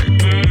try to fight.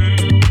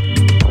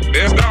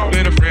 Best off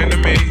being a friend to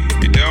me.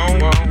 You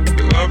don't want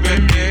the love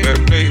and me,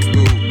 better play it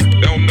cool.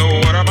 Don't know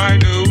what I might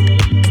do.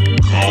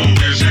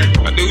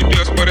 I knew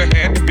just what it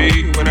had to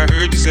be when I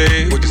heard you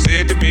say what you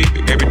said to me.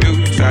 Baby, do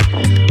inside.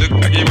 Look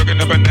like you're working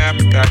up an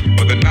appetite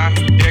for the night.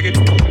 Yeah, get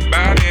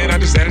by then I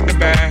just sat at the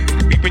back,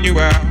 peeping you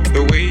out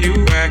the way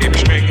you act. Every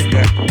string and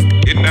that.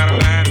 Getting out of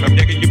line, I'm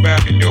yanking you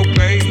back in your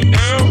place.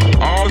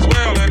 All is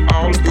well and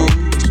all is good.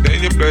 Stay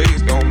in your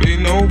place, don't be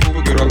no fool,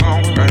 but get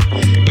along right.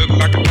 You look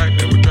like a type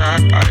that would try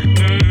to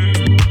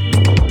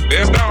fight.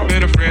 Best off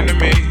being a friend to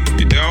me.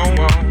 You don't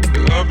want the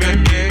love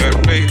and me,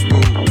 better play it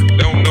cool.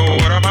 Don't know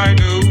what I might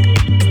do.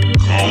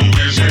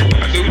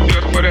 I knew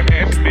just what it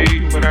had to be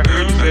when I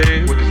heard you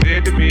say what you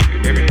said to me.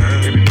 Baby,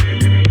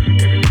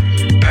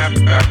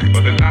 appetite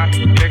for the night.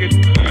 Check it.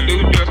 I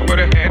knew just what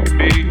it had to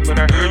be when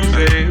I heard you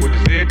say what you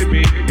said to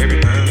me.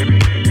 Baby, I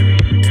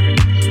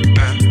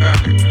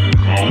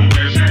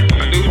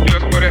knew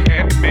just what it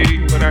had to be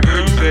when I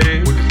heard you say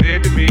what you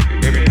said to me.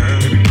 Baby,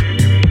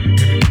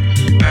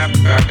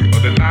 appetite for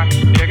the night.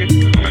 Check it.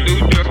 I knew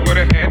just what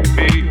it had to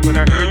be when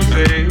I heard you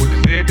say what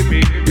you said to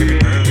me. Baby,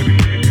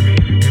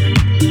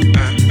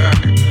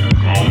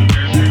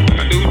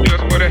 I knew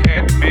just what it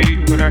had to be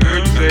when I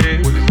heard you say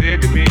what you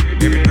said to me.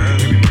 Baby,